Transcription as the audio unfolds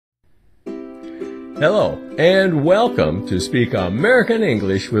Hello, and welcome to Speak American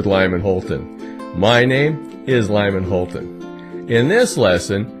English with Lyman Holton. My name is Lyman Holton. In this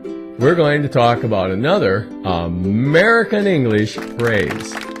lesson, we're going to talk about another American English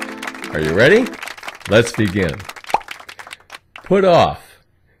phrase. Are you ready? Let's begin. Put off.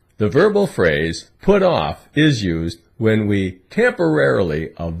 The verbal phrase put off is used when we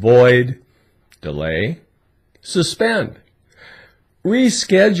temporarily avoid, delay, suspend,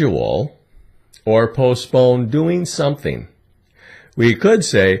 reschedule, or postpone doing something. We could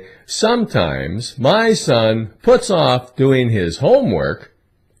say, sometimes my son puts off doing his homework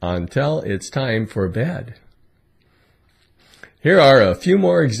until it's time for bed. Here are a few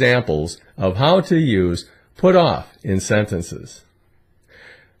more examples of how to use put off in sentences.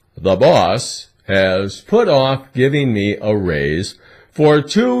 The boss has put off giving me a raise for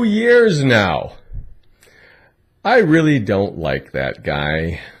 2 years now. I really don't like that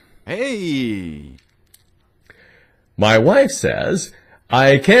guy. Hey! My wife says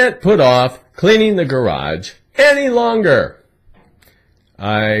I can't put off cleaning the garage any longer.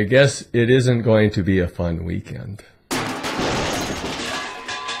 I guess it isn't going to be a fun weekend.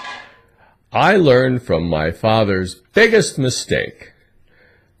 I learned from my father's biggest mistake.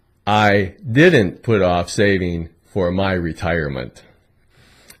 I didn't put off saving for my retirement.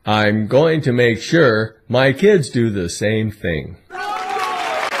 I'm going to make sure my kids do the same thing.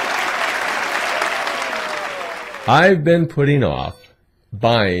 I've been putting off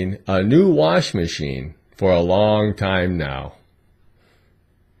buying a new wash machine for a long time now.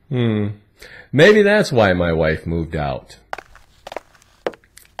 Maybe that's why my wife moved out.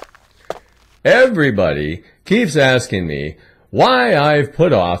 Everybody keeps asking me why I've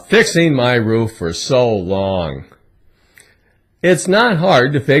put off fixing my roof for so long. It's not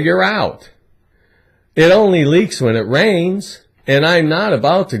hard to figure out. It only leaks when it rains, and I'm not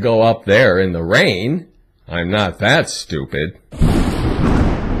about to go up there in the rain. I'm not that stupid.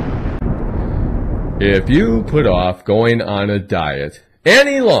 If you put off going on a diet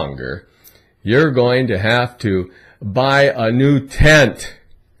any longer, you're going to have to buy a new tent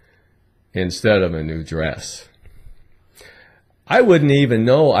instead of a new dress. I wouldn't even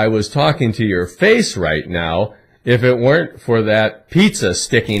know I was talking to your face right now if it weren't for that pizza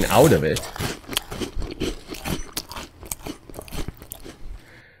sticking out of it.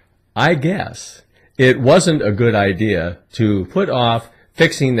 I guess it wasn't a good idea to put off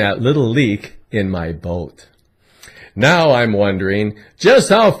fixing that little leak in my boat. Now I'm wondering just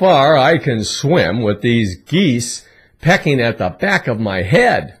how far I can swim with these geese pecking at the back of my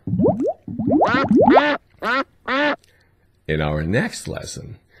head. In our next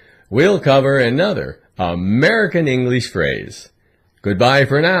lesson, we'll cover another American English phrase. Goodbye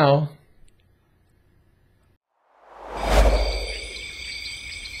for now.